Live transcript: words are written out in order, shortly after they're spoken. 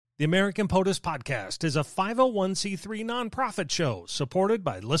The American POTUS Podcast is a 501c3 nonprofit show supported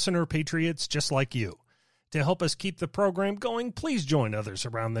by listener patriots just like you. To help us keep the program going, please join others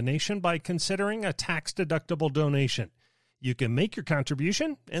around the nation by considering a tax-deductible donation. You can make your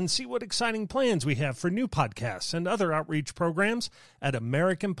contribution and see what exciting plans we have for new podcasts and other outreach programs at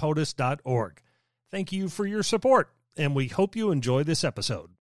americanpotus.org. Thank you for your support, and we hope you enjoy this episode.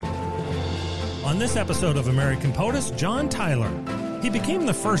 On this episode of American POTUS, John Tyler. He became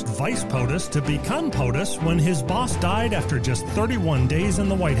the first vice POTUS to become POTUS when his boss died after just 31 days in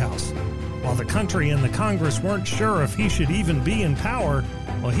the White House. While the country and the Congress weren't sure if he should even be in power,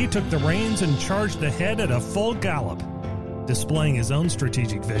 well, he took the reins and charged ahead at a full gallop. Displaying his own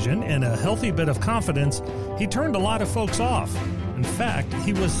strategic vision and a healthy bit of confidence, he turned a lot of folks off. In fact,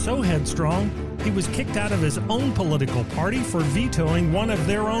 he was so headstrong, he was kicked out of his own political party for vetoing one of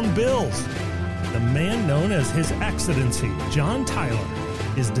their own bills. The man known as His Excellency, John Tyler,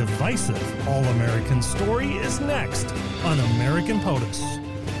 his divisive all-American story is next on American POTUS.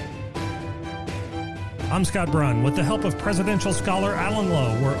 I'm Scott Brunn. With the help of presidential scholar Alan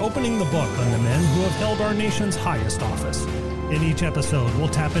Lowe, we're opening the book on the men who have held our nation's highest office. In each episode, we'll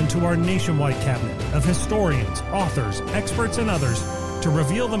tap into our nationwide cabinet of historians, authors, experts, and others to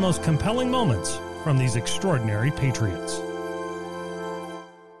reveal the most compelling moments from these extraordinary patriots.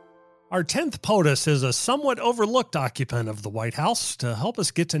 Our 10th POTUS is a somewhat overlooked occupant of the White House. To help us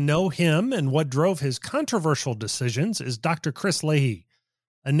get to know him and what drove his controversial decisions is Dr. Chris Leahy.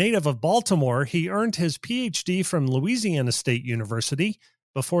 A native of Baltimore, he earned his Ph.D. from Louisiana State University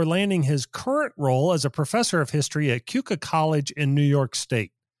before landing his current role as a professor of history at Keuka College in New York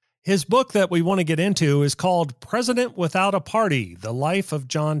State. His book that we want to get into is called President Without a Party, The Life of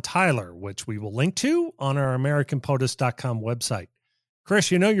John Tyler, which we will link to on our AmericanPOTUS.com website.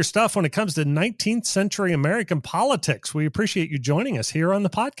 Chris, you know your stuff when it comes to 19th century American politics. We appreciate you joining us here on the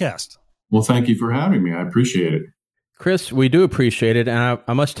podcast. Well, thank you for having me. I appreciate it. Chris, we do appreciate it. And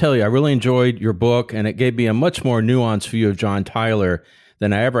I must tell you, I really enjoyed your book, and it gave me a much more nuanced view of John Tyler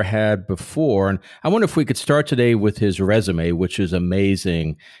than I ever had before. And I wonder if we could start today with his resume, which is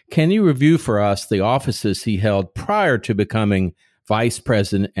amazing. Can you review for us the offices he held prior to becoming vice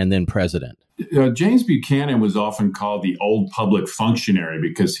president and then president? James Buchanan was often called the old public functionary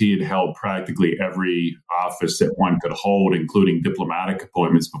because he had held practically every office that one could hold, including diplomatic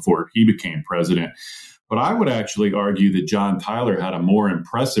appointments before he became president. But I would actually argue that John Tyler had a more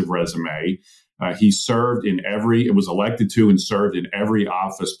impressive resume. He served was elected to and served in every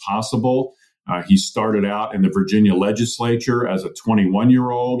office possible. He started out in the Virginia legislature as a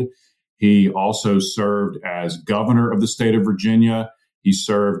 21-year-old. He also served as governor of the state of Virginia. He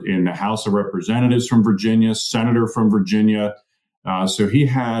served in the House of Representatives from Virginia, senator from Virginia. So he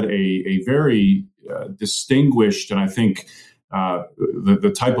had a very distinguished, and I think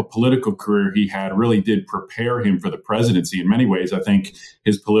the type of political career he had really did prepare him for the presidency. In many ways, I think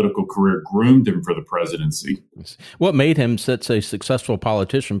his political career groomed him for the presidency. What made him such a successful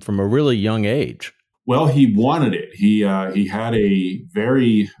politician from a really young age? Well, he wanted it. He had a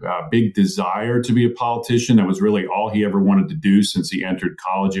very big desire to be a politician. That was really all he ever wanted to do since he entered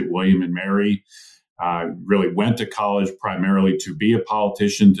college at William and Mary. Really went to college primarily to be a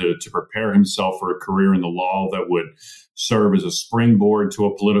politician, to prepare himself for a career in the law that would serve as a springboard to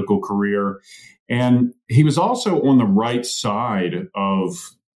a political career. And he was also on the right side of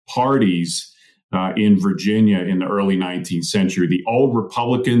parties in Virginia in the early 19th century. The old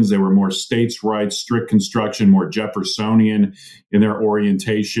Republicans, they were more states' rights, strict construction, more Jeffersonian in their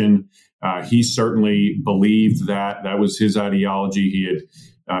orientation. He certainly believed that was his ideology. He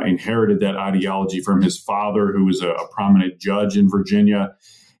had inherited that ideology from his father, who was a prominent judge in Virginia.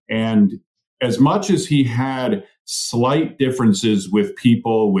 And as much as he had slight differences with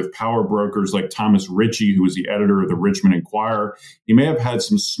people, with power brokers like Thomas Ritchie, who was the editor of the Richmond Enquirer, he may have had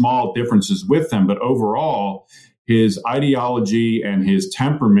some small differences with them, but overall, his ideology and his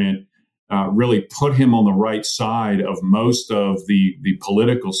temperament really put him on the right side of most of the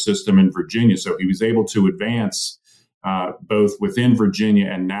political system in Virginia. So he was able to advance both within Virginia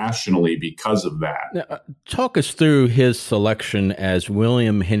and nationally because of that. Now, talk us through his selection as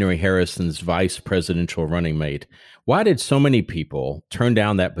William Henry Harrison's vice presidential running mate. Why did so many people turn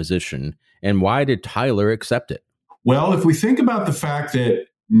down that position, and why did Tyler accept it? Well, if we think about the fact that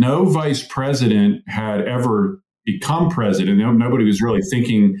no vice president had ever become president, nobody was really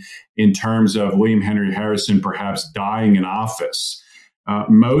thinking in terms of William Henry Harrison perhaps dying in office.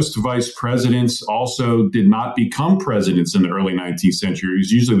 Most vice presidents also did not become presidents in the early 19th century. It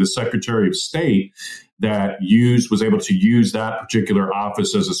was usually the Secretary of State that was able to use that particular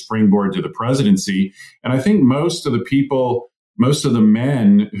office as a springboard to the presidency. And I think most most of the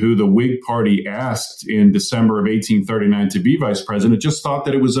men who the Whig Party asked in December of 1839 to be vice president just thought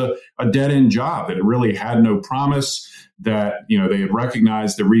that it was a dead-end job, that it really had no promise, that, they had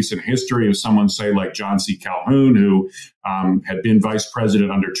recognized the recent history of someone, say, like John C. Calhoun, who had been vice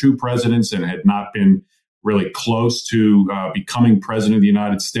president under two presidents and had not been really close to becoming president of the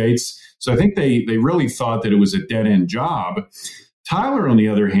United States. So I think they really thought that it was a dead-end job. Tyler, on the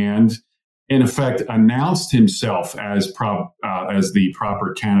other hand, in effect, announced himself as the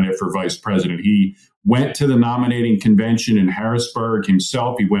proper candidate for vice president. He went to the nominating convention in Harrisburg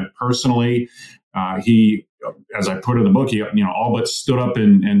himself. He went personally. He, as I put in the book, he all but stood up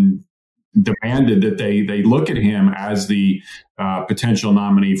and demanded that they look at him as the potential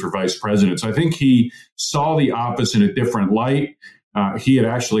nominee for vice president. So I think he saw the office in a different light. He had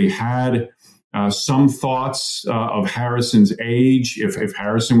actually had some thoughts of Harrison's age, if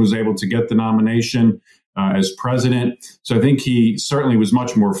Harrison was able to get the nomination as president. So I think he certainly was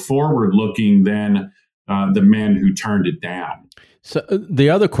much more forward-looking than the men who turned it down. So the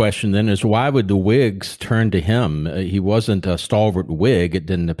other question then is, why would the Whigs turn to him? He wasn't a stalwart Whig, it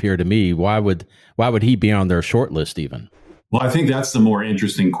didn't appear to me. Why would he be on their short list even? Well, I think that's the more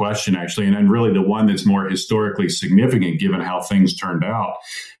interesting question, actually, and really the one that's more historically significant given how things turned out.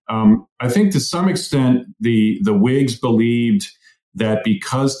 I think to some extent, the Whigs believed that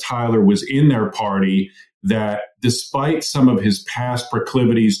because Tyler was in their party, that despite some of his past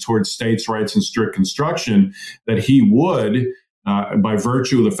proclivities towards states' rights and strict construction, that he would, by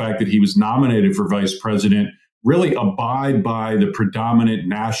virtue of the fact that he was nominated for vice president, really abide by the predominant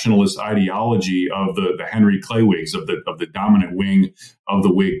nationalist ideology of the Henry Clay Whigs, of the dominant wing of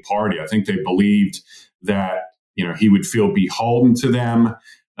the Whig Party. I think they believed that he would feel beholden to them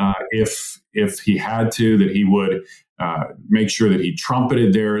if he had to, that he would make sure that he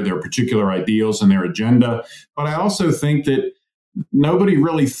trumpeted their particular ideals and their agenda. But I also think that nobody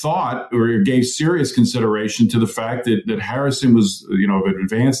really thought or gave serious consideration to the fact that Harrison was, of an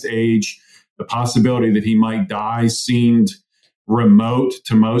advanced age. The possibility that he might die seemed remote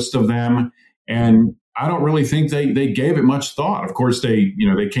to most of them. And I don't really think they gave it much thought. Of course, they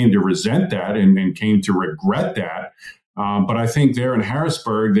came to resent that and came to regret that. But I think there in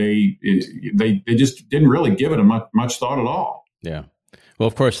Harrisburg, they just didn't really give it much thought at all. Yeah. Well,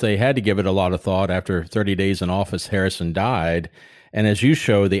 of course, they had to give it a lot of thought. After 30 days in office, Harrison died. And as you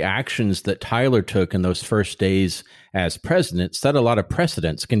show, the actions that Tyler took in those first days as president set a lot of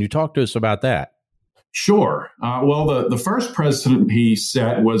precedents. Can you talk to us about that? Sure. Well, the first precedent he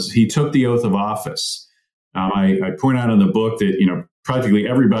set was he took the oath of office. I point out in the book that, practically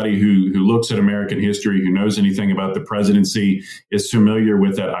everybody who looks at American history, who knows anything about the presidency, is familiar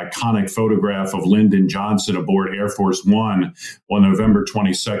with that iconic photograph of Lyndon Johnson aboard Air Force One on November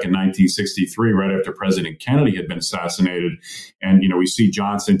 22nd, 1963, right after President Kennedy had been assassinated. And, we see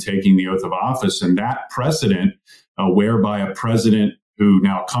Johnson taking the oath of office, and that precedent whereby a president who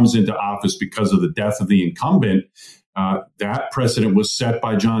now comes into office because of the death of the incumbent, that precedent was set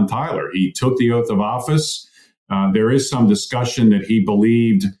by John Tyler. He took the oath of office. There is some discussion that he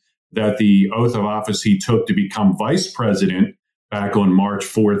believed that the oath of office he took to become vice president back on March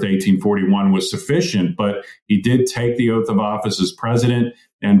 4th, 1841 was sufficient, but he did take the oath of office as president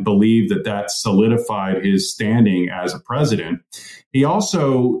and believed that solidified his standing as a president. He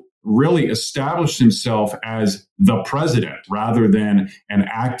also really established himself as the president rather than an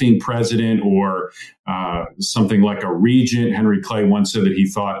acting president or something like a regent. Henry Clay once said that he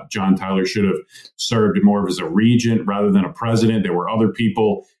thought John Tyler should have served more as a regent rather than a president. There were other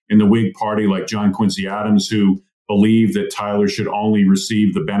people in the Whig Party like John Quincy Adams who believed that Tyler should only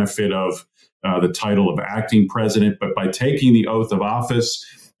receive the benefit of the title of acting president. But by taking the oath of office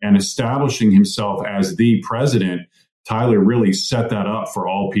and establishing himself as the president, Tyler really set that up for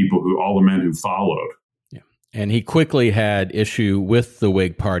all the men who followed. Yeah. And he quickly had issue with the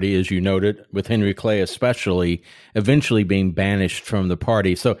Whig Party, as you noted, with Henry Clay especially, eventually being banished from the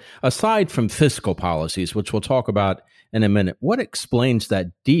party. So aside from fiscal policies, which we'll talk about in a minute, what explains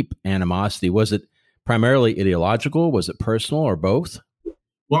that deep animosity? Was it primarily ideological? Was it personal, or both?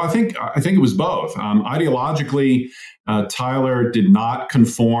 Well, I think it was both. Ideologically, Tyler did not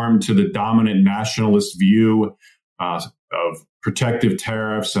conform to the dominant nationalist view of protective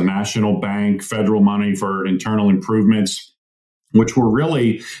tariffs, a national bank, federal money for internal improvements, which were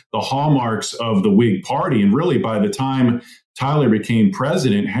really the hallmarks of the Whig Party. And really, by the time Tyler became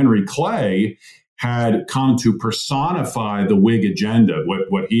president, Henry Clay had come to personify the Whig agenda,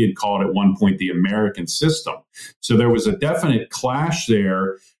 what he had called at one point the American system. So there was a definite clash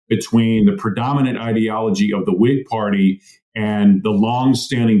there between the predominant ideology of the Whig Party and the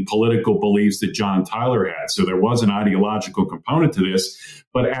long-standing political beliefs that John Tyler had. So there was an ideological component to this.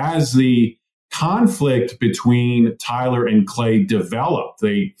 But as the conflict between Tyler and Clay developed,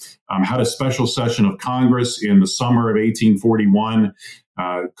 they had a special session of Congress in the summer of 1841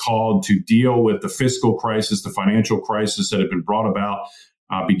 called to deal with the fiscal crisis, the financial crisis that had been brought about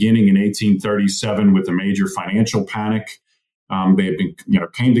beginning in 1837 with the major financial panic. They had been,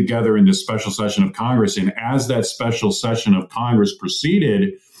 came together in this special session of Congress. And as that special session of Congress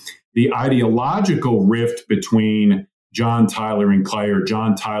proceeded, the ideological rift between John Tyler and Clay, or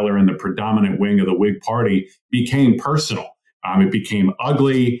John Tyler and the predominant wing of the Whig Party, became personal. It became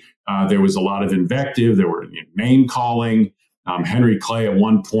ugly. There was a lot of invective. There were name calling. Henry Clay at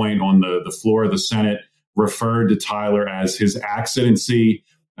one point on the floor of the Senate referred to Tyler as his accidency,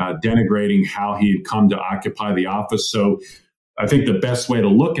 denigrating how he had come to occupy the office. So I think the best way to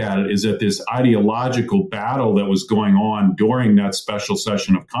look at it is that this ideological battle that was going on during that special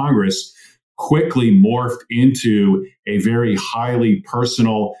session of Congress quickly morphed into a very highly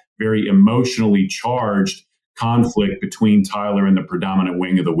personal, very emotionally charged conflict between Tyler and the predominant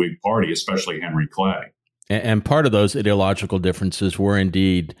wing of the Whig Party, especially Henry Clay. And part of those ideological differences were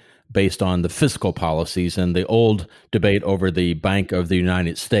indeed based on the fiscal policies and the old debate over the Bank of the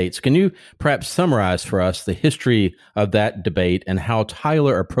United States. Can you perhaps summarize for us the history of that debate and how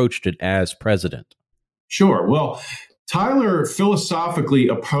Tyler approached it as president? Sure. Well, Tyler philosophically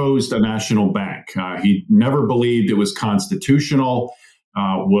opposed a national bank. He never believed it was constitutional,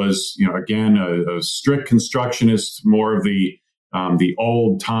 was, again, a strict constructionist, more of the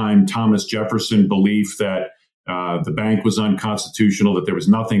old-time Thomas Jefferson belief that the bank was unconstitutional, that there was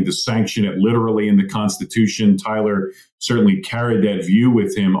nothing to sanction it literally in the Constitution. Tyler certainly carried that view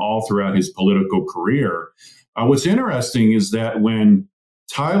with him all throughout his political career. What's interesting is that when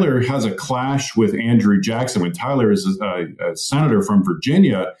Tyler has a clash with Andrew Jackson, when Tyler is a senator from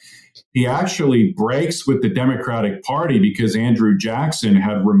Virginia, he actually breaks with the Democratic Party because Andrew Jackson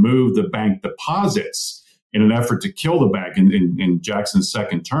had removed the bank deposits in an effort to kill the bank in Jackson's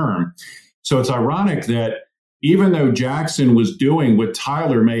second term. So it's ironic that even though Jackson was doing what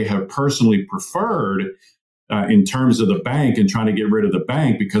Tyler may have personally preferred in terms of the bank and trying to get rid of the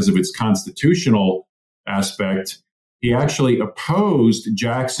bank because of its constitutional aspect, he actually opposed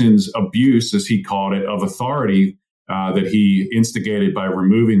Jackson's abuse, as he called it, of authority that he instigated by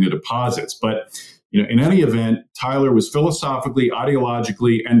removing the deposits. But in any event, Tyler was philosophically,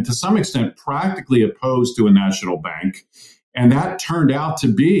 ideologically, and to some extent practically opposed to a national bank. And that turned out to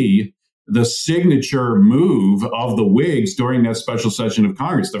be the signature move of the Whigs during that special session of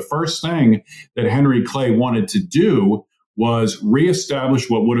Congress. The first thing that Henry Clay wanted to do was reestablish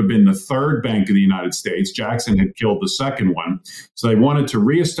what would have been the third Bank of the United States. Jackson had killed the second one. So they wanted to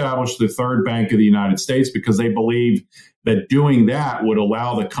reestablish the third Bank of the United States because they believed that doing that would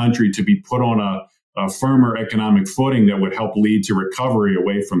allow the country to be put on a firmer economic footing that would help lead to recovery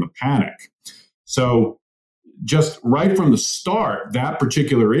away from the panic. So just right from the start, that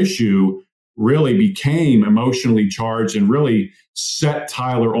particular issue really became emotionally charged and really set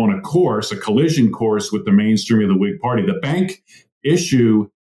Tyler on a course, a collision course with the mainstream of the Whig Party. The bank issue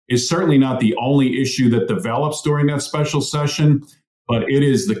is certainly not the only issue that develops during that special session, but it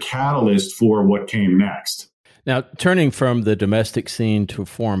is the catalyst for what came next. Now, turning from the domestic scene to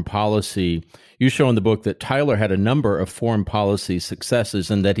foreign policy, you show in the book that Tyler had a number of foreign policy successes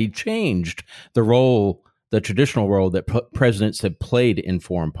and that he changed the traditional role that presidents have played in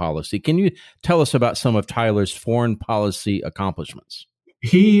foreign policy. Can you tell us about some of Tyler's foreign policy accomplishments?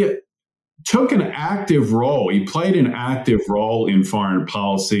 He took an active role. He played an active role in foreign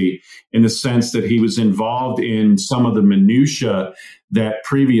policy in the sense that he was involved in some of the minutia that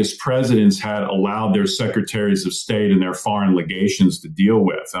previous presidents had allowed their secretaries of state and their foreign legations to deal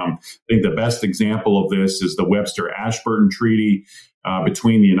with. I think the best example of this is the Webster-Ashburton Treaty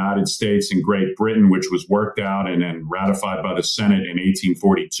between the United States and Great Britain, which was worked out and then ratified by the Senate in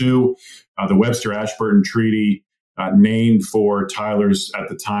 1842. The Webster-Ashburton Treaty, named for Tyler's, at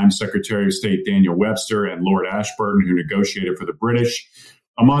the time, Secretary of State Daniel Webster and Lord Ashburton, who negotiated for the British,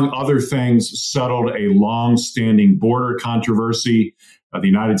 among other things, settled a long-standing border controversy. The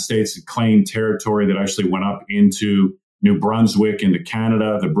United States had claimed territory that actually went up into New Brunswick into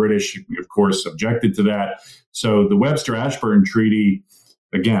Canada. The British, of course, objected to that. So the Webster-Ashburton Treaty,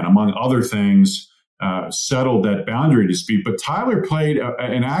 again, among other things, settled that boundary dispute. But Tyler played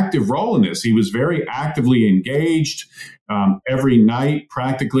an active role in this. He was very actively engaged. Every night,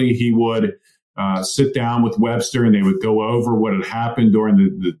 practically, he would sit down with Webster, and they would go over what had happened during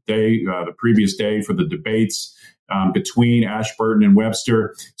the previous day for the debates between Ashburton and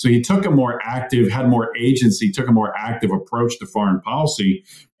Webster. So he took had more agency, took a more active approach to foreign policy,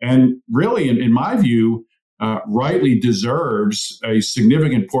 and really, in my view, rightly deserves a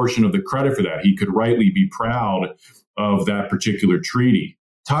significant portion of the credit for that. He could rightly be proud of that particular treaty.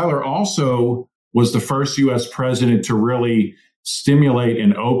 Tyler also was the first U.S. president to really stimulate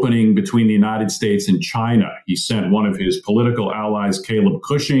an opening between the United States and China. He sent one of his political allies, Caleb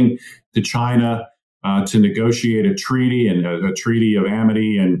Cushing, to China to negotiate a treaty of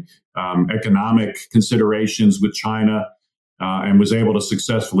amity and economic considerations with China, and was able to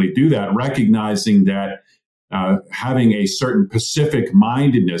successfully do that, recognizing that having a certain Pacific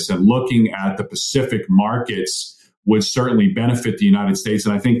mindedness and looking at the Pacific markets would certainly benefit the United States.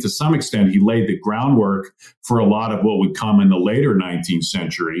 And I think to some extent, he laid the groundwork for a lot of what would come in the later 19th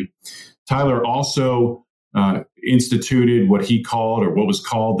century. Tyler also instituted what he called, or what was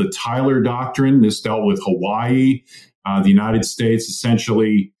called, the Tyler Doctrine. This dealt with Hawaii. The United States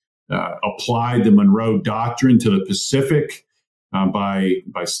essentially applied the Monroe Doctrine to the Pacific by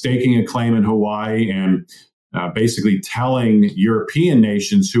staking a claim in Hawaii and basically telling European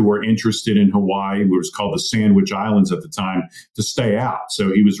nations who were interested in Hawaii, which was called the Sandwich Islands at the time, to stay out.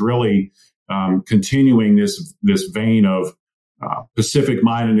 So he was really continuing this vein of Pacific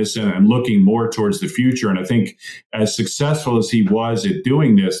mindedness and looking more towards the future. And I think as successful as he was at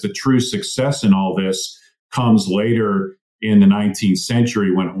doing this, the true success in all this comes later in the 19th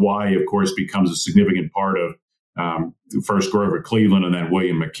century, when Hawaii, of course, becomes a significant part of first Grover Cleveland and then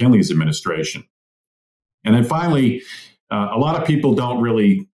William McKinley's administration. And then finally, a lot of people don't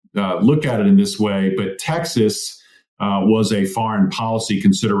really look at it in this way, but Texas was a foreign policy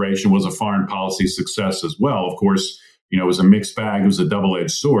consideration, was a foreign policy success as well. Of course, it was a mixed bag. It was a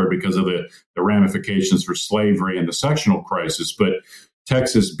double-edged sword because of the ramifications for slavery and the sectional crisis. But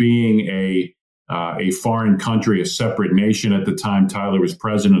Texas being a foreign country, a separate nation at the time Tyler was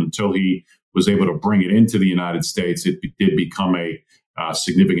president, until he was able to bring it into the United States, it did become a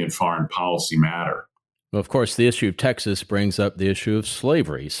significant foreign policy matter. Well, of course, the issue of Texas brings up the issue of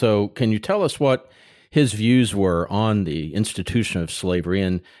slavery. So can you tell us what his views were on the institution of slavery,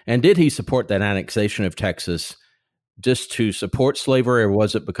 and did he support that annexation of Texas just to support slavery, or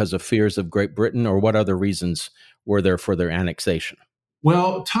was it because of fears of Great Britain, or what other reasons were there for their annexation?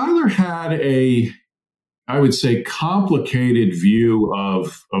 Well, Tyler had I would say, complicated view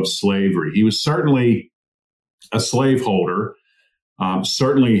of slavery. He was certainly a slaveholder.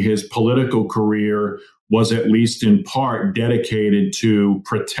 Certainly his political career was at least in part dedicated to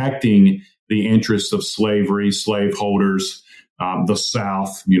protecting the interests of slavery, slaveholders, the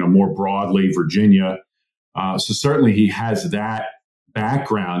South, more broadly, Virginia. So certainly he has that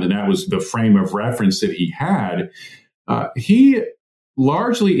background, and that was the frame of reference that he had. He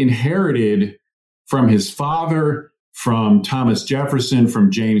largely inherited from his father, from Thomas Jefferson,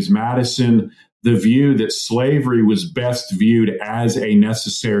 from James Madison, the view that slavery was best viewed as a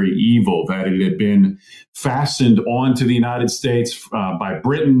necessary evil, that it had been fastened onto the United States by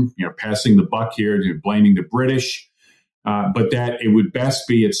Britain, passing the buck here, blaming the British, but that it would best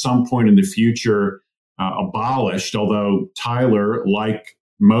be at some point in the future abolished, although Tyler, like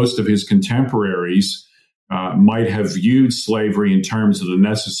most of his contemporaries, might have viewed slavery in terms of the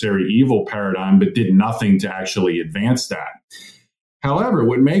necessary evil paradigm, but did nothing to actually advance that. However,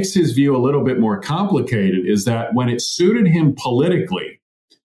 what makes his view a little bit more complicated is that when it suited him politically,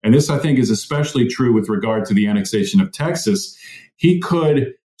 and this I think is especially true with regard to the annexation of Texas, he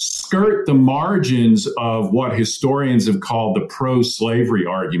could skirt the margins of what historians have called the pro-slavery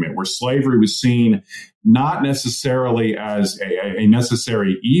argument, where slavery was seen not necessarily as a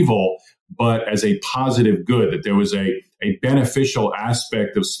necessary evil, but as a positive good, that there was a beneficial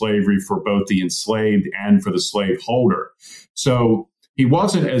aspect of slavery for both the enslaved and for the slaveholder. So he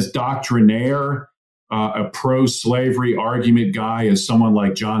wasn't as doctrinaire, a pro-slavery argument guy as someone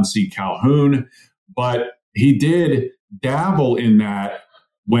like John C. Calhoun, but he did dabble in that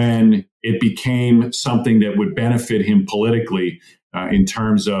when it became something that would benefit him politically, in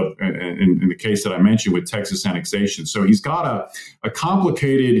terms of, in the case that I mentioned with Texas annexation. So he's got a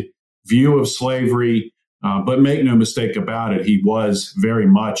complicated view of slavery, but make no mistake about it, he was very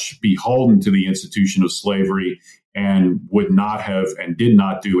much beholden to the institution of slavery and would not have and did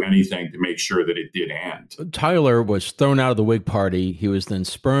not do anything to make sure that it did end. Tyler was thrown out of the Whig Party. He was then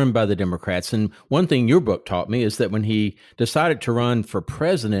spurned by the Democrats. And one thing your book taught me is that when he decided to run for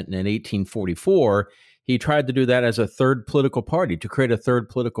president in 1844, he tried to do that as a third political party, to create a third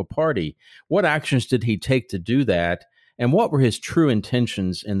political party. What actions did he take to do that? And what were his true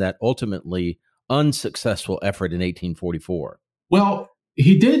intentions in that ultimately unsuccessful effort in 1844? Well,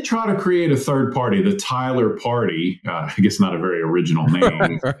 he did try to create a third party, the Tyler Party. I guess not a very original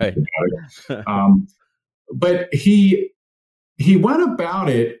name. Right. But he went about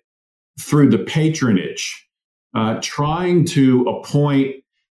it through the patronage, trying to appoint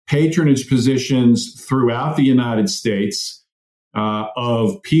patronage positions throughout the United States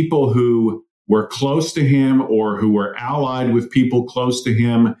of people who were close to him or who were allied with people close to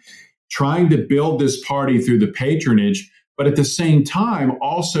him, trying to build this party through the patronage, but at the same time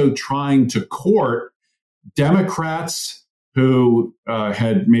also trying to court Democrats who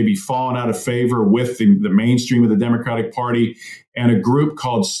had maybe fallen out of favor with the mainstream of the Democratic Party and a group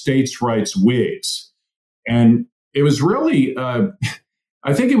called States' Rights Whigs. And it was really,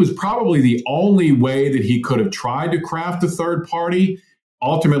 I think it was probably the only way that he could have tried to craft a third party.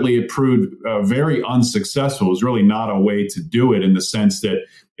 Ultimately, it proved very unsuccessful. It was really not a way to do it in the sense that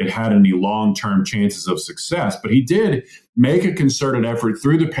it had any long-term chances of success. But he did make a concerted effort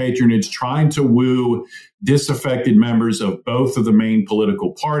through the patronage, trying to woo disaffected members of both of the main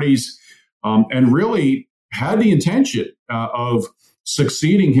political parties, and really had the intention of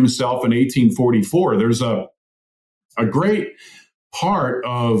succeeding himself in 1844. There's a great part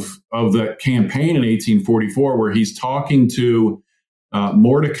of the campaign in 1844 where he's talking to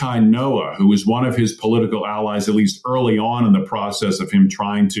Mordecai Noah, who was one of his political allies, at least early on in the process of him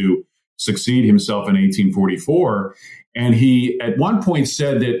trying to succeed himself in 1844. And he at one point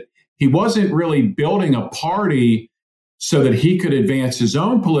said that he wasn't really building a party so that he could advance his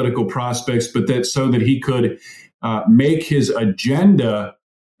own political prospects, but that so that he could make his agenda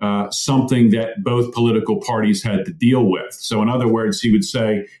something that both political parties had to deal with. So in other words, he would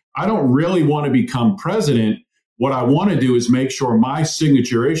say, I don't really want to become president. What I want to do is make sure my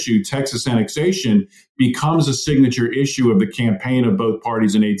signature issue, Texas annexation, becomes a signature issue of the campaign of both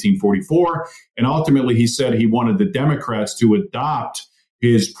parties in 1844. And ultimately, he said he wanted the Democrats to adopt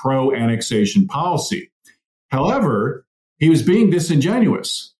his pro-annexation policy. However, he was being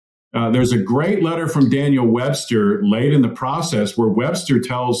disingenuous. There's a great letter from Daniel Webster late in the process where Webster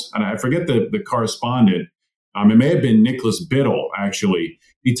tells, and I forget the correspondent, it may have been Nicholas Biddle, actually.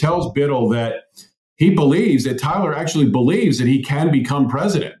 He tells Biddle that he believes that Tyler actually believes that he can become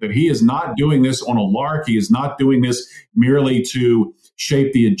president, that he is not doing this on a lark. He is not doing this merely to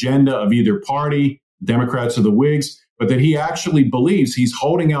shape the agenda of either party, Democrats or the Whigs, but that he actually believes, he's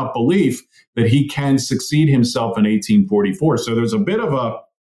holding out belief that he can succeed himself in 1844. So there's a bit of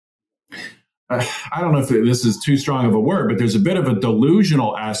I don't know if this is too strong of a word, but there's a bit of a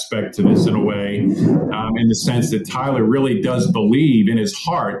delusional aspect to this in a way, in the sense that Tyler really does believe in his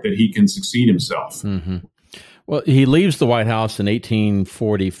heart that he can succeed himself. Mm-hmm. Well, he leaves the White House in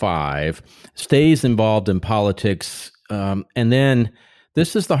 1845, stays involved in politics, and then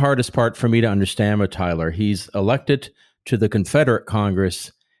this is the hardest part for me to understand with Tyler. He's elected to the Confederate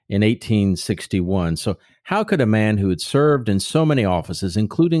Congress in 1861. So how could a man who had served in so many offices,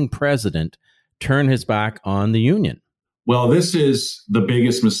 including president, turn his back on the Union? Well, this is the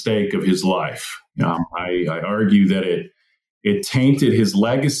biggest mistake of his life. I argue that it tainted his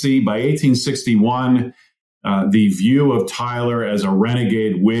legacy. By 1861, the view of Tyler as a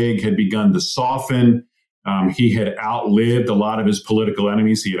renegade Whig had begun to soften. He had outlived a lot of his political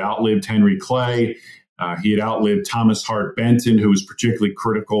enemies. He had outlived Henry Clay. He had outlived Thomas Hart Benton, who was particularly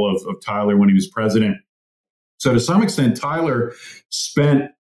critical of Tyler when he was president. So to some extent, Tyler spent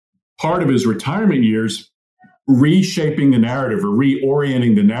part of his retirement years reshaping the narrative or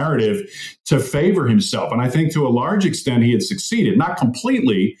reorienting the narrative to favor himself. And I think to a large extent he had succeeded, not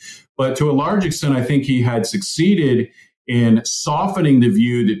completely, but to a large extent, I think he had succeeded in softening the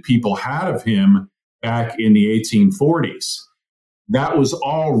view that people had of him back in the 1840s. That was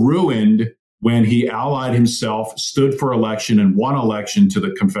all ruined when he allied himself, stood for election, and won election to the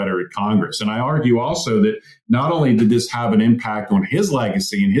Confederate Congress. And I argue also that not only did this have an impact on his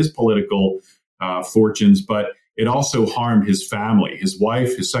legacy and his political fortunes, but it also harmed his family. His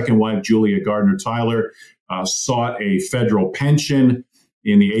wife, his second wife, Julia Gardner Tyler, sought a federal pension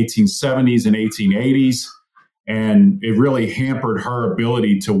in the 1870s and 1880s. And it really hampered her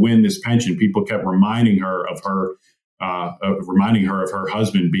ability to win this pension. People kept reminding her of her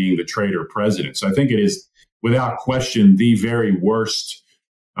husband being the traitor president. So I think it is, without question, the very worst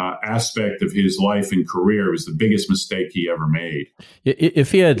aspect of his life and career. It was the biggest mistake he ever made.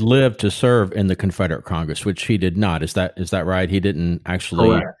 If he had lived to serve in the Confederate Congress, which he did not, is that right? He didn't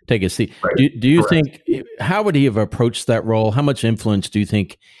actually take a seat. Right. Do you think, how would he have approached that role? How much influence do you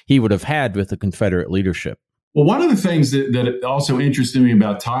think he would have had with the Confederate leadership? Well, one of the things that also interested me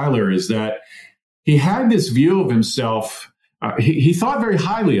about Tyler is that he had this view of himself he thought very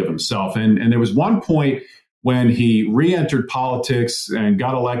highly of himself. And there was one point when he re-entered politics and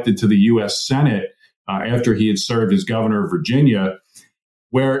got elected to the U.S. Senate after he had served as governor of Virginia,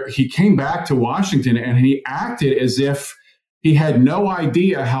 where he came back to Washington and he acted as if he had no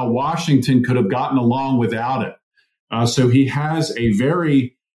idea how Washington could have gotten along without him. So he has a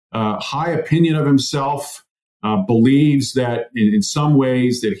very high opinion of himself, believes that in some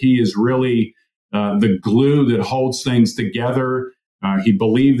ways that he is really the glue that holds things together. He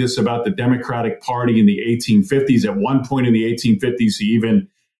believed this about the Democratic Party in the 1850s. At one point in the 1850s, he even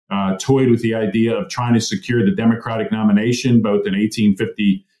toyed with the idea of trying to secure the Democratic nomination, both in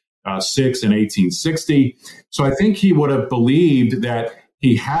 1856 and 1860. So I think he would have believed that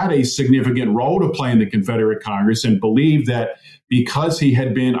he had a significant role to play in the Confederate Congress, and believed that because he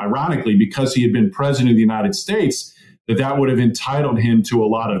had been president of the United States, that would have entitled him to a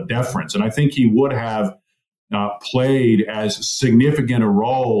lot of deference. And I think he would have played as significant a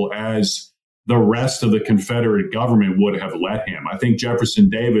role as the rest of the Confederate government would have let him. I think Jefferson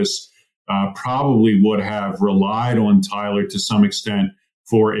Davis probably would have relied on Tyler to some extent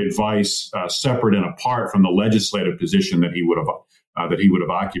for advice separate and apart from the legislative position that he would have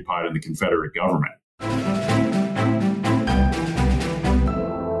occupied in the Confederate government.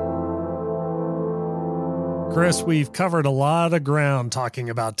 Chris, we've covered a lot of ground talking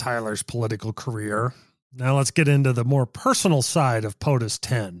about Tyler's political career. Now let's get into the more personal side of POTUS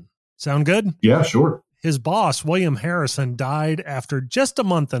 10. Sound good? Yeah, sure. His boss, William Harrison, died after just a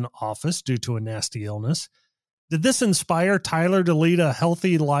month in office due to a nasty illness. Did this inspire Tyler to lead a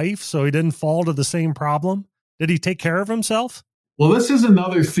healthy life so he didn't fall to the same problem? Did he take care of himself? Well, this is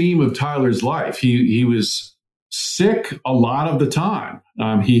another theme of Tyler's life. He was sick a lot of the time.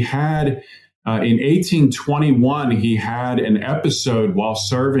 He had... in 1821, he had an episode while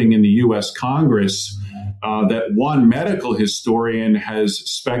serving in the U.S. Congress that one medical historian has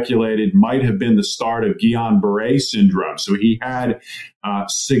speculated might have been the start of Guillain-Barré syndrome. So he had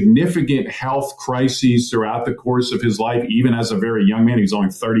significant health crises throughout the course of his life, even as a very young man. He was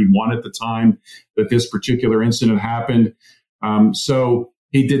only 31 at the time that this particular incident happened. So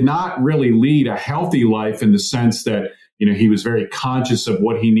he did not really lead a healthy life in the sense that he was very conscious of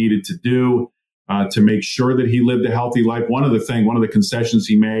what he needed to do to make sure that he lived a healthy life. One of the concessions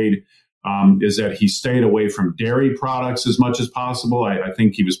he made is that he stayed away from dairy products as much as possible. I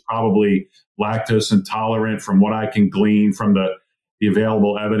think he was probably lactose intolerant. From what I can glean from the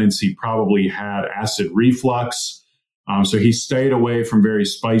available evidence, he probably had acid reflux. So he stayed away from very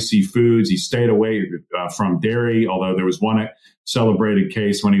spicy foods. He stayed away from dairy, although there was one celebrated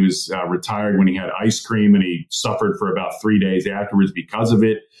case when he was retired when he had ice cream and he suffered for about 3 days afterwards because of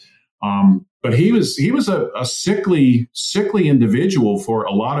it. But he was a sickly individual for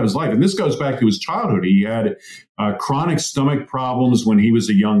a lot of his life. And this goes back to his childhood. He had chronic stomach problems when he was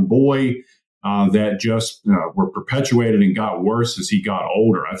a young boy that just were perpetuated and got worse as he got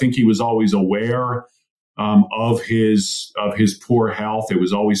older. I think he was always aware of his poor health. It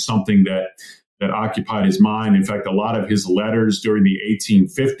was always something that occupied his mind. In fact, a lot of his letters during the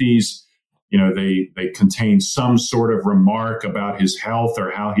 1850s, they contain some sort of remark about his health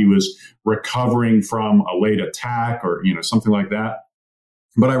or how he was recovering from a late attack or, something like that.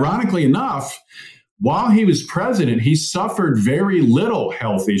 But ironically enough, while he was president, he suffered very little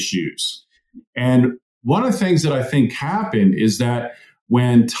health issues. And one of the things that I think happened is that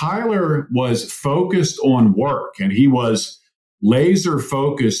when Tyler was focused on work and he was laser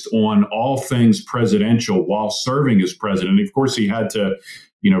focused on all things presidential while serving as president, of course, he had to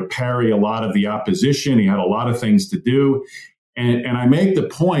parry a lot of the opposition. He had a lot of things to do. And I make the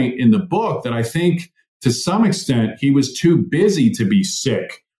point in the book that I think to some extent he was too busy to be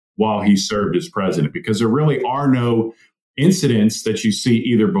sick while he served as president, because there really are no incidents that you see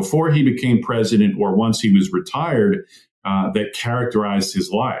either before he became president or once he was retired that characterized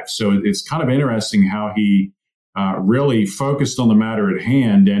his life. So it's kind of interesting how he really focused on the matter at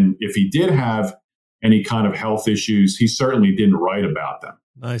hand. And if he did have any kind of health issues, he certainly didn't write about them.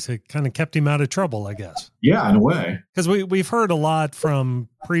 Nice. It kind of kept him out of trouble, I guess. Yeah, in a way. Because we've heard a lot from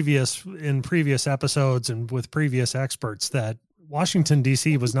previous episodes and with previous experts that Washington,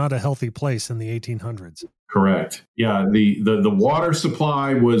 D.C. was not a healthy place in the 1800s. Correct. Yeah, the water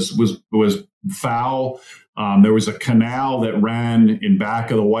supply was foul. There was a canal that ran in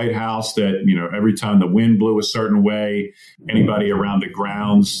back of the White House that, every time the wind blew a certain way, anybody around the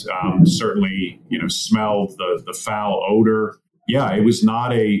grounds certainly, smelled the foul odor. Yeah, it was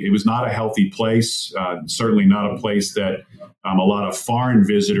not a healthy place. Certainly not a place that a lot of foreign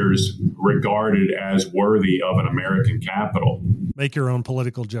visitors regarded as worthy of an American capital. Make your own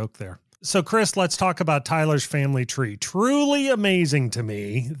political joke there. So, Chris, let's talk about Tyler's family tree. Truly amazing to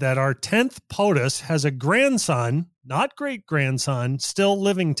me that our 10th POTUS has a grandson, not great-grandson, still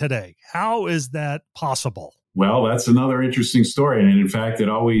living today. How is that possible? Well, that's another interesting story. And in fact, it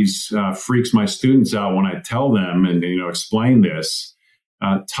always freaks my students out when I tell them and, explain this.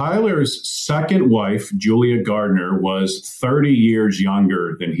 Tyler's second wife, Julia Gardner, was 30 years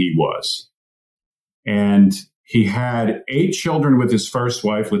younger than he was. And he had 8 children with his first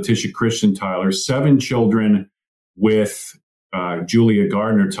wife, Letitia Christian Tyler, 7 children with Julia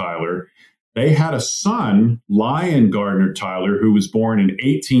Gardner Tyler. They had a son, Lyon Gardner Tyler, who was born in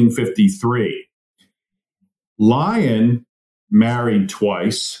 1853. Lyon married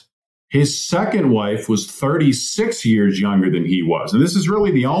twice. His second wife was 36 years younger than he was. And this is really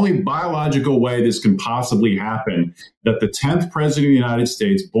the only biological way this can possibly happen, that the 10th president of the United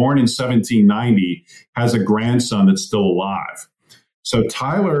States, born in 1790, has a grandson that's still alive. So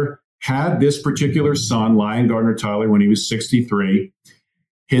Tyler had this particular son, Lyon Gardner Tyler, when he was 63.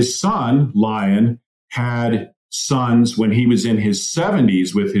 His son, Lyon, had sons when he was in his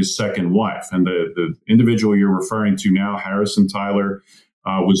 70s with his second wife. And the individual you're referring to now, Harrison Tyler,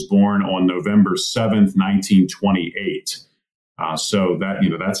 was born on November 7th, 1928. So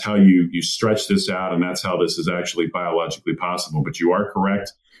that's how you stretch this out, and that's how this is actually biologically possible. But you are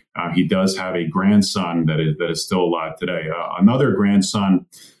correct. He does have a grandson that is still alive today. Another grandson,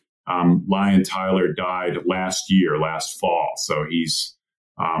 Lyon Tyler, died last fall. So he's,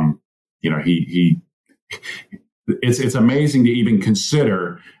 it's amazing to even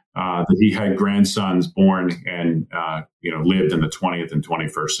consider that he had grandsons born and lived in the 20th and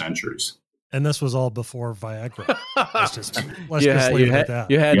 21st centuries. And this was all before Viagra. Let's just leave it at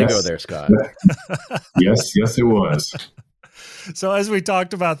that. You had to go there, Scott. Yes, it was. So as we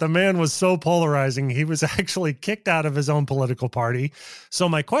talked about, the man was so polarizing, he was actually kicked out of his own political party. So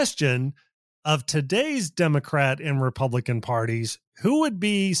my question, of today's Democrat and Republican parties, who would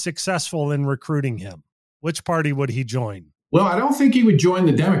be successful in recruiting him? Which party would he join? Well, I don't think he would join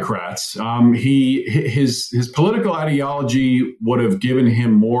the Democrats. His political ideology would have given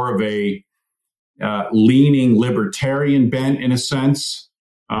him more of a leaning libertarian bent, in a sense.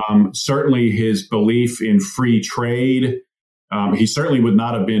 Certainly his belief in free trade. He certainly would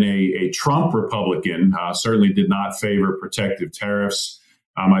not have been a Trump Republican, certainly did not favor protective tariffs.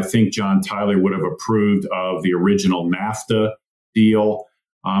 I think John Tyler would have approved of the original NAFTA deal.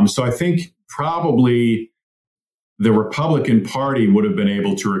 So I think probably the Republican Party would have been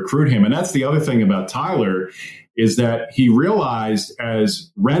able to recruit him. And that's the other thing about Tyler, is that he realized,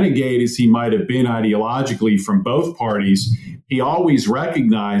 as renegade as he might have been ideologically from both parties, he always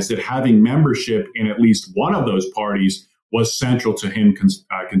recognized that having membership in at least one of those parties was central to him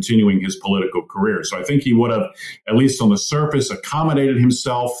continuing his political career. So I think he would have, at least on the surface, accommodated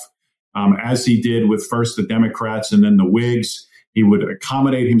himself as he did with first the Democrats and then the Whigs. He would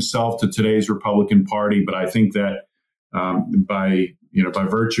accommodate himself to today's Republican Party. But I think that by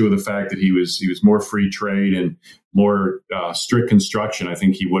virtue of the fact that he was more free trade and more strict construction, I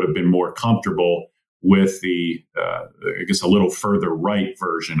think he would have been more comfortable with the, a little further right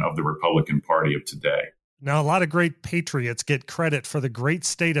version of the Republican Party of today. Now, a lot of great patriots get credit for the great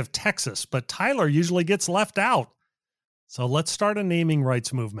state of Texas, but Tyler usually gets left out. So let's start a naming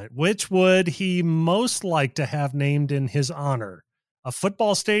rights movement. Which would he most like to have named in his honor? A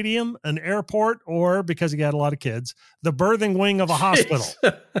football stadium, an airport, or, because he got a lot of kids, the birthing wing of a hospital,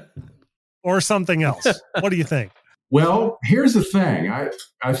 or something else? What do you think? Well, here's the thing.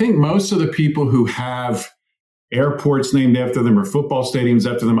 I think most of the people who have airports named after them or football stadiums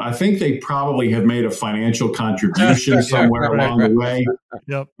after them, I think they probably have made a financial contribution somewhere along the way.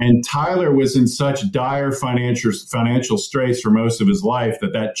 Yep. And Tyler was in such dire financial straits for most of his life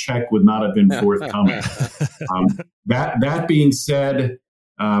that check would not have been forthcoming. That being said,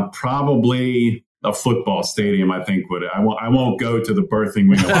 probably a football stadium, I think would. I won't go to the birthing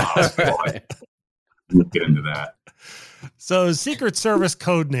wing of a hospital. We'll get into that. So, Secret Service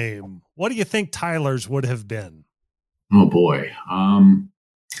code name. What do you think Tyler's would have been? Oh, boy.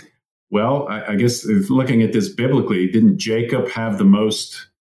 Well, I guess if looking at this biblically, didn't Jacob have the most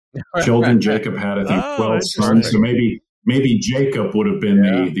children? Jacob had, I think, 12 sons. So maybe Jacob would have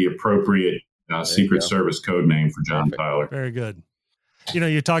been the appropriate Secret Service code name for John Tyler. Very good.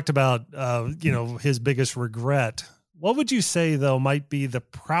 You talked about, his biggest regret. What would you say, though, might be the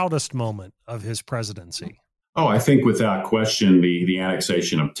proudest moment of his presidency? Oh, I think without question, the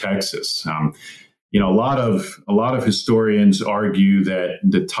annexation of Texas. A lot of historians argue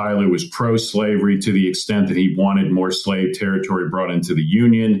that Tyler was pro-slavery to the extent that he wanted more slave territory brought into the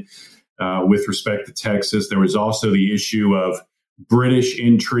Union. With respect to Texas, there was also the issue of British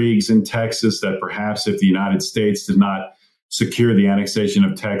intrigues in Texas, that perhaps if the United States did not secure the annexation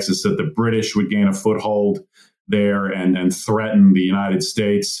of Texas, that the British would gain a foothold there and threaten the United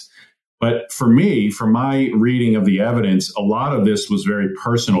States. But for me, from my reading of the evidence, a lot of this was very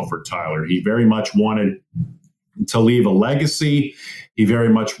personal for Tyler. He very much wanted to leave a legacy. He very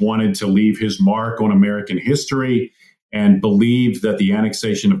much wanted to leave his mark on American history and believed that the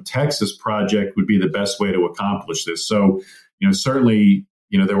annexation of Texas project would be the best way to accomplish this. So, certainly,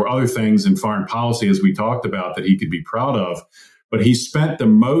 there were other things in foreign policy, as we talked about, that he could be proud of. But he spent the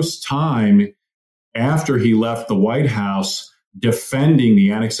most time after he left the White House defending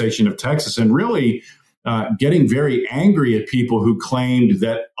the annexation of Texas and really getting very angry at people who claimed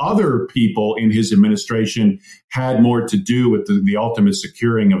that other people in his administration had more to do with the ultimate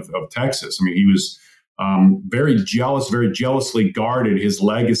securing of Texas. I mean, he was very jealously guarded his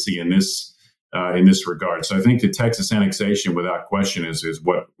legacy in this regard. So I think the Texas annexation, without question, is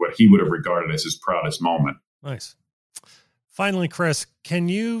what he would have regarded as his proudest moment. Nice. Finally, Chris, can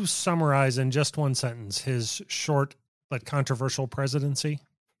you summarize in just one sentence his short but controversial presidency?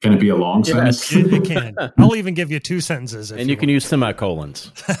 Can it be a long sentence? It can. I'll even give you 2 sentences. And you can use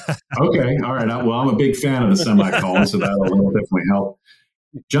semicolons. Okay. All right. Well, I'm a big fan of the semicolons, so that'll definitely help.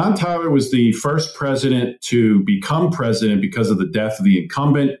 John Tyler was the first president to become president because of the death of the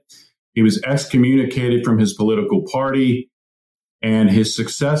incumbent. He was excommunicated from his political party, and his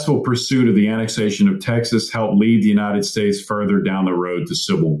successful pursuit of the annexation of Texas helped lead the United States further down the road to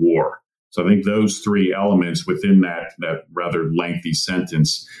civil war. So I think those 3 elements within that rather lengthy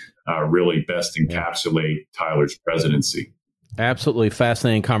sentence really best encapsulate Tyler's presidency. Absolutely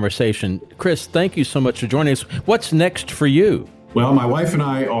fascinating conversation. Chris, thank you so much for joining us. What's next for you? Well, my wife and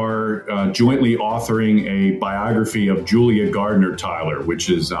I are jointly authoring a biography of Julia Gardner Tyler, which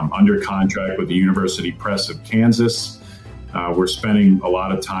is under contract with the University Press of Kansas. We're spending a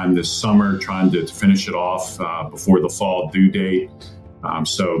lot of time this summer trying to finish it off before the fall due date.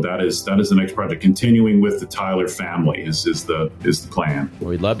 So that is the next project. Continuing with the Tyler family is the plan. Well,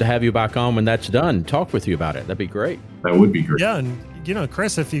 we'd love to have you back on when that's done. Talk with you about it. That'd be great. That would be great. Yeah, and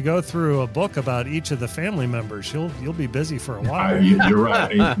Chris, if you go through a book about each of the family members, you'll be busy for a while. You're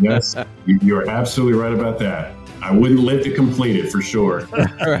right. Yes, you're absolutely right about that. I wouldn't live to complete it for sure.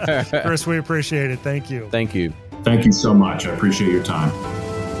 Chris, we appreciate it. Thank you. Thank you. Thank you so much. I appreciate your time.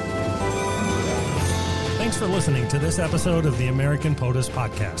 Thanks for listening to this episode of the American POTUS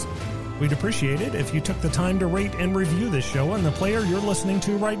podcast. We'd appreciate it if you took the time to rate and review this show on the player you're listening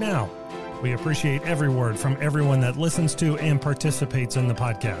to right now. We appreciate every word from everyone that listens to and participates in the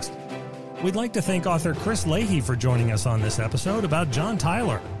podcast. We'd like to thank author Chris Leahy for joining us on this episode about John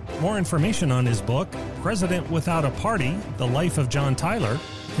Tyler. More information on his book, President Without a Party, The Life of John Tyler,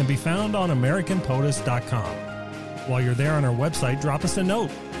 can be found on AmericanPOTUS.com. While you're there on our website, drop us a note.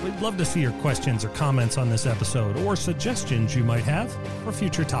 We'd love to see your questions or comments on this episode or suggestions you might have for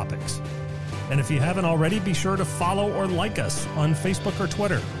future topics. And if you haven't already, be sure to follow or like us on Facebook or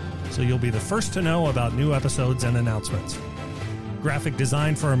Twitter so you'll be the first to know about new episodes and announcements. Graphic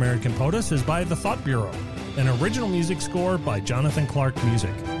design for American POTUS is by The Thought Bureau, and original music score by Jonathan Clark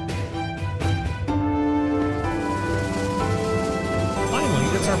Music. Finally,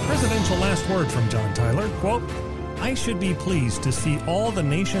 it's our presidential last word from John Tyler, quote, "I should be pleased to see all the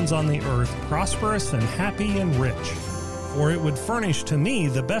nations on the earth prosperous and happy and rich, for it would furnish to me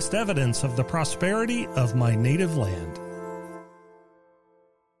the best evidence of the prosperity of my native land."